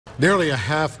Nearly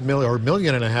a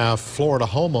million and a half Florida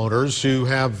homeowners who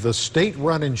have the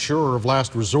state-run insurer of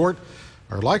last resort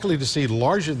are likely to see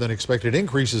larger than expected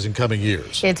increases in coming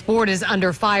years. Its board is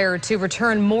under fire to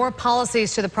return more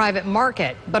policies to the private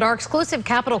market. But our exclusive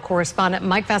Capitol correspondent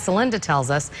Mike Vasalinda tells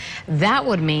us that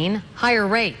would mean higher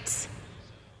rates.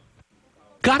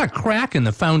 Got a crack in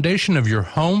the foundation of your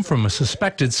home from a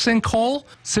suspected sinkhole?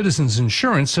 Citizens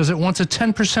Insurance says it wants a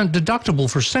 10% deductible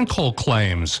for sinkhole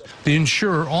claims. The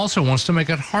insurer also wants to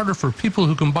make it harder for people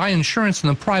who can buy insurance in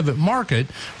the private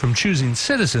market from choosing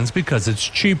Citizens because it's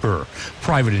cheaper.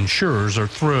 Private insurers are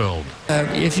thrilled.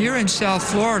 If you're in South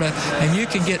Florida and you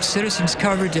can get Citizens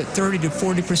coverage at 30 to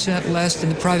 40% less than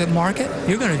the private market,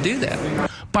 you're going to do that.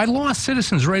 By law,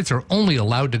 Citizens rates are only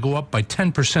allowed to go up by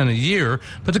 10% a year,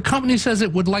 but the company says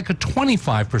it would like a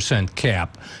 25%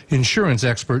 cap. Insurance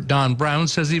expert Don Brown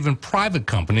says even private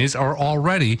companies are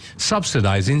already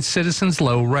subsidizing Citizens'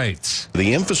 low rates.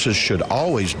 The emphasis should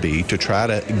always be to try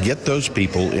to get those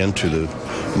people into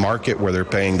the market where they're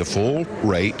paying the full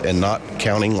rate and not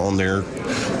counting on their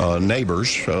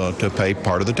neighbors to pay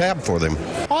part of the tab for them.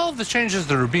 All of the changes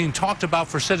that are being talked about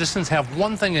for Citizens have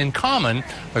one thing in common: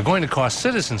 they're going to cost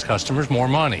Citizens customers more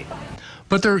money.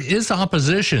 But there is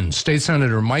opposition. State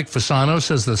Senator Mike Fasano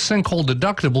says the sinkhole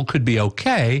deductible could be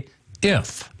okay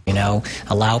if,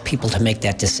 allow people to make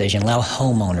that decision, allow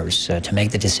homeowners to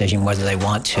make the decision whether they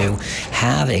want to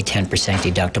have a 10%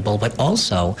 deductible, but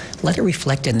also let it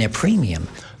reflect in their premium.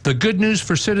 The good news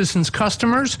for Citizens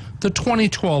customers: the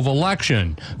 2012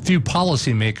 election. Few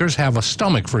policymakers have a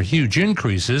stomach for huge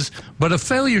increases, but a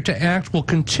failure to act will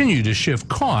continue to shift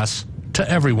costs to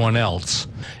everyone else.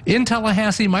 In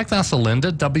Tallahassee, Mike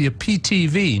Vasalinda,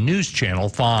 WPTV News Channel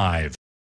 5.